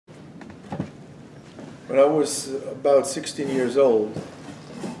When I was about 16 years old,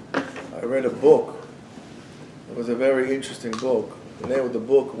 I read a book. It was a very interesting book. The name of the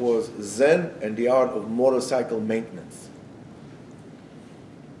book was Zen and the Art of Motorcycle Maintenance.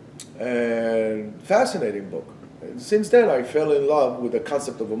 And fascinating book. And since then I fell in love with the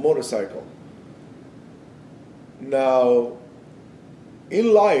concept of a motorcycle. Now,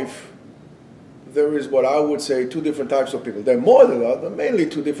 in life, there is what I would say two different types of people. There are more than that, but mainly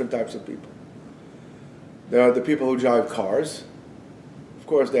two different types of people. There are the people who drive cars. Of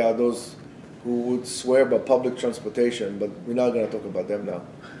course, there are those who would swear by public transportation, but we're not going to talk about them now.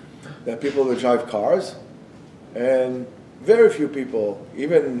 There are people that drive cars, and very few people,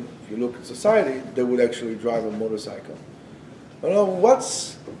 even if you look at society, they would actually drive a motorcycle. Now,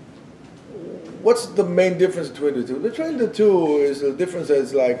 what's the main difference between the two? Between the two is the difference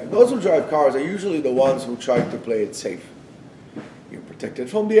is like those who drive cars are usually the ones who try to play it safe. You're protected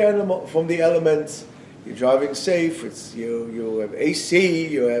from the elements. You're driving safe. You have AC.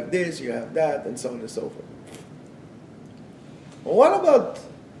 You have this. You have that, and so on and so forth. Well, what about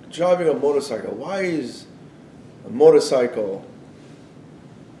driving a motorcycle? Why is a motorcycle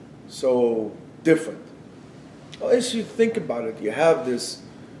so different? Well, as you think about it, you have this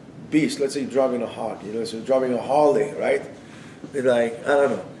beast. Let's say you're driving a Harley. So you're driving a Harley, right? They're like, I don't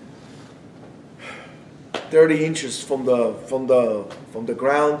know, 30 inches from the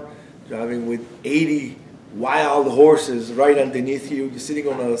ground, driving with 80 wild horses right underneath you. You're sitting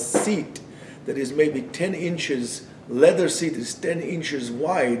on a seat that is maybe 10 inches, leather seat is 10 inches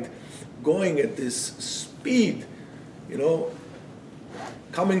wide, going at this speed,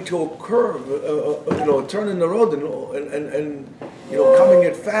 coming to a curve, turning the road and coming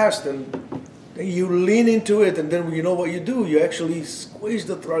it fast, and then you lean into it, and then you know what you do? You actually squeeze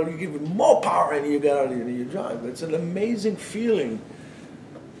the throttle, you give it more power, and you get out and you drive. It's an amazing feeling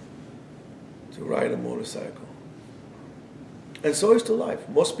to ride a motorcycle. And so is to life.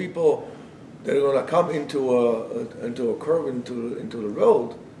 Most people that are going to come into a curve, into the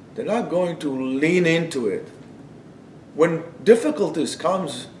road, they're not going to lean into it. When difficulties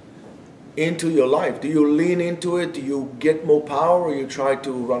comes into your life, do you lean into it? Do you get more power, or you try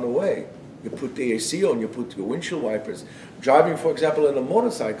to run away? You put the AC on, you put your windshield wipers. Driving, for example, in a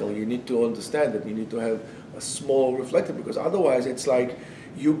motorcycle, you need to understand that you need to have a small reflector, because otherwise it's like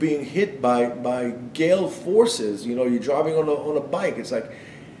you being hit by gale forces. You're driving on a bike. It's like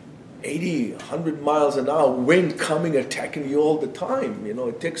 80, 100 miles an hour, wind coming, attacking you all the time.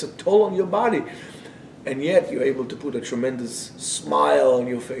 It takes a toll on your body. And yet you're able to put a tremendous smile on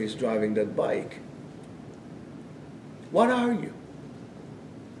your face driving that bike. What are you?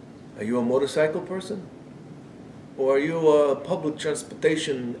 Are you a motorcycle person? Or are you a public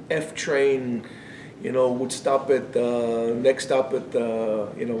transportation F train, would stop at next stop at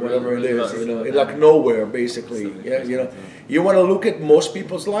whatever it is, in like nowhere basically. Yeah, you want to look at most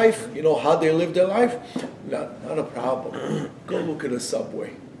people's life, how they live their life? Not a problem. Go look at a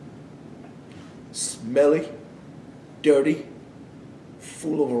subway. Smelly, dirty,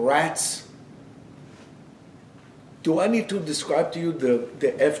 full of rats. Do I need to describe to you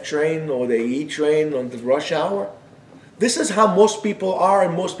the F train or the E train on the rush hour? This is how most people are,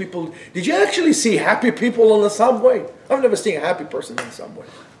 and most people... Did you actually see happy people on the subway? I've never seen a happy person on the subway.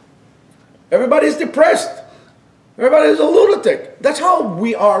 Everybody's depressed. Everybody's a lunatic. That's how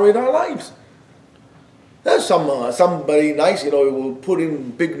we are in our lives. There's somebody nice, will put in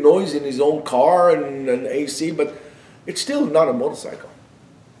big noise in his own car and AC, but it's still not a motorcycle.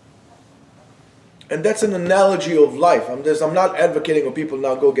 And that's an analogy of life. I'm not advocating for people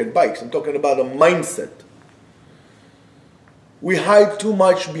now go get bikes. I'm talking about a mindset. We hide too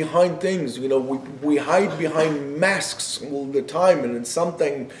much behind things. We hide behind masks all the time, and it's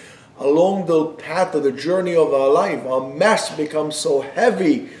something along the path of the journey of our life. Our mask becomes so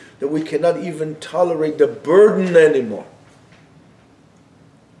heavy that we cannot even tolerate the burden anymore.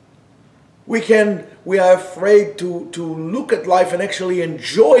 We are afraid to look at life and actually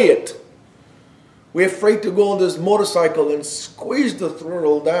enjoy it. We're afraid to go on this motorcycle and squeeze the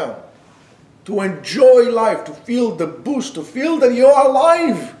throttle down, to enjoy life, to feel the boost, to feel that you are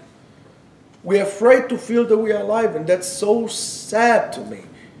alive. We're afraid to feel that we are alive, and that's so sad to me.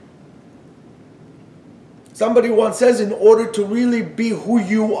 Somebody once says, in order to really be who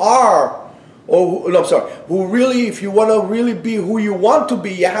you are, if you want to really be who you want to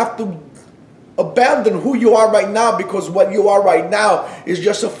be, you have to abandon who you are right now, because what you are right now is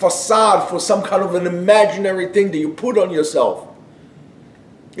just a facade for some kind of an imaginary thing that you put on yourself.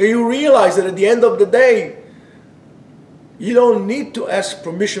 And you realize that at the end of the day, you don't need to ask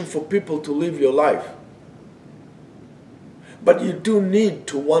permission for people to live your life. But you do need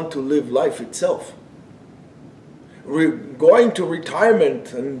to want to live life itself. going to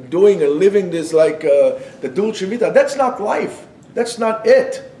retirement and doing and living this like the Dulce Vita. That's not life. That's not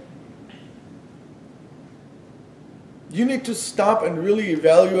it. You need to stop and really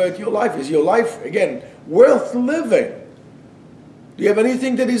evaluate your life. Is your life, again, worth living? Do you have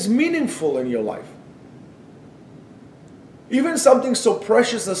anything that is meaningful in your life? Even something so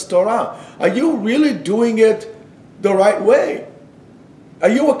precious as Torah. Are you really doing it the right way? Are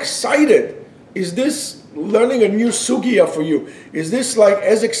you excited? Is this learning a new sugya for you? Is this like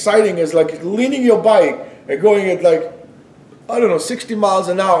as exciting as like leaning your bike and going at like, I don't know, 60 miles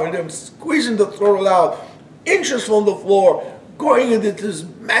an hour and then squeezing the throttle out, inches from the floor, going at this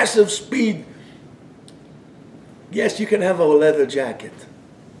massive speed? Yes, you can have a leather jacket.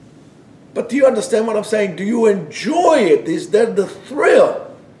 But do you understand what I'm saying? Do you enjoy it? Is that the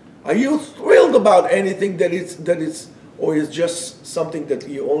thrill? Are you thrilled about anything that it's, or is just something that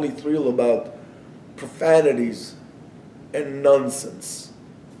you only thrill about profanities and nonsense?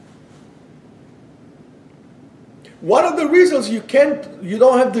 One of the reasons you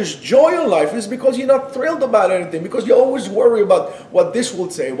don't have this joy in life is because you're not thrilled about anything, because you always worry about what this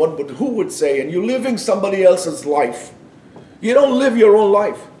would say, who would say, and you're living somebody else's life. You don't live your own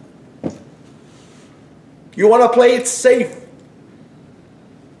life. You want to play it safe.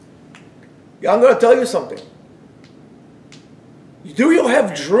 I'm going to tell you something. Do you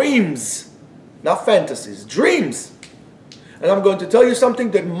have dreams? Not fantasies, dreams. And I'm going to tell you something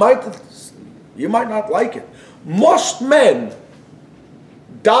that you might not like it. Most men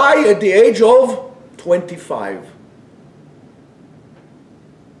die at the age of 25.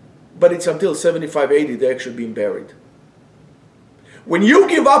 But it's until 75, 80 they're actually being buried. When you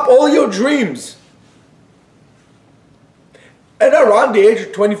give up all your dreams, and around the age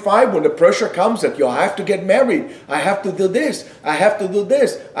of 25, when the pressure comes that you have to get married, I have to do this, I have to do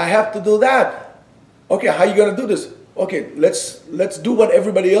this, I have to do that. Okay, how are you going to do this? Okay, let's do what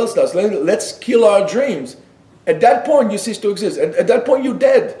everybody else does. Let's kill our dreams. At that point, you cease to exist. At that point, you're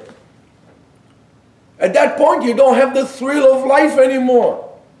dead. At that point, you don't have the thrill of life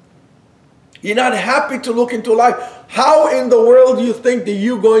anymore. You're not happy to look into life. How in the world do you think that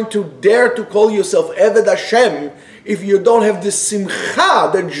you're going to dare to call yourself Eved Hashem if you don't have the simcha,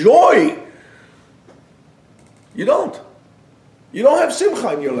 the joy? You don't. You don't have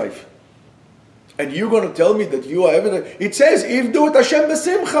simcha in your life. And you're going to tell me that you are Eved? It says, if do it Hashem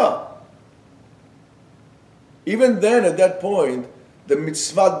besimcha. Even then, at that point, the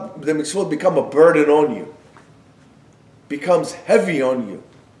mitzvot become a burden on you. Becomes heavy on you.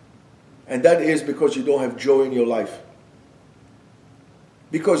 And that is because you don't have joy in your life.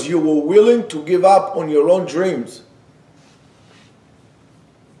 Because you were willing to give up on your own dreams.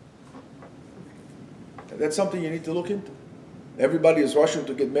 And that's something you need to look into. Everybody is rushing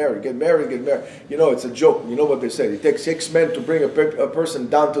to get married, get married, get married. You know, it's a joke. You know what they say. It takes 6 men to bring a person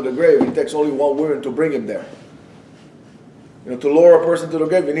down to the grave. It takes only 1 woman to bring him there. You know, to lower a person to the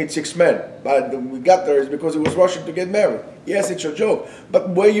grave, you need 6 men. But we got there is because he was rushing to get married. Yes, it's a joke. But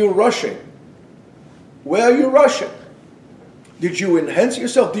where are you rushing? Where are you rushing? Did you enhance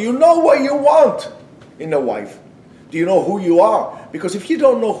yourself? Do you know what you want in a wife? Do you know who you are? Because if you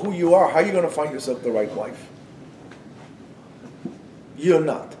don't know who you are, how are you going to find yourself the right wife? You're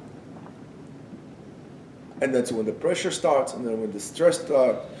not. And that's when the pressure starts, and then when the stress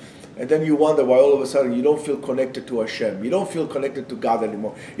starts, and then you wonder why all of a sudden you don't feel connected to Hashem. You don't feel connected to God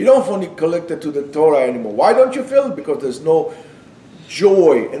anymore. You don't feel connected to the Torah anymore. Why don't you feel it? Because there's no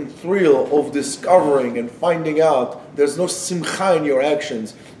joy and thrill of discovering and finding out. There's no simcha in your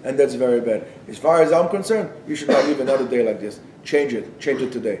actions, and that's very bad. As far as I'm concerned, you should not live another day like this. Change it. Change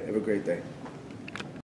it today. Have a great day.